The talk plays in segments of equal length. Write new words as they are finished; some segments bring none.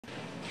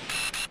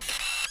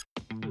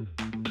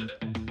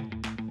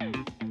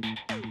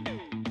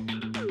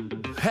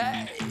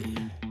Hey,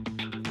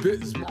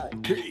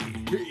 Bismarck, P.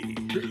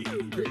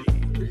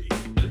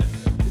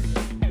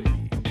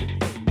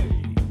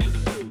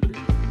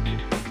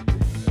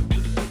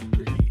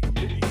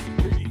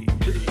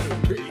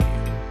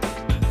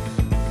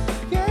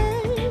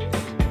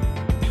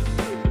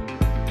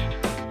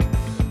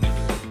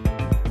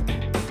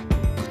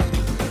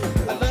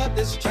 I love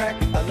this track,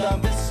 I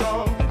love this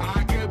song.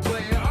 I can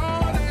play it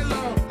all day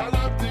long. I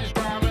love this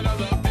rhyme and I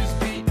love this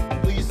beat.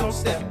 Please don't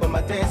step on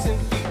my dancing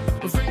feet.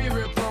 My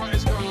favorite part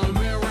is coming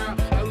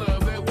around. I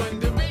love it when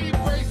the beat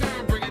breaks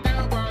down. Bring it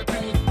down by two.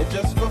 And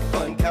just for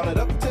fun, count it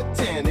up to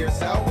 10. Here's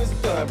how it's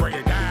done. Bring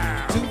it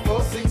down. 2,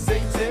 4, 6,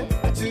 8,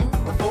 10. 2,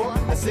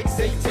 4, 6,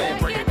 8, 10.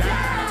 Bring it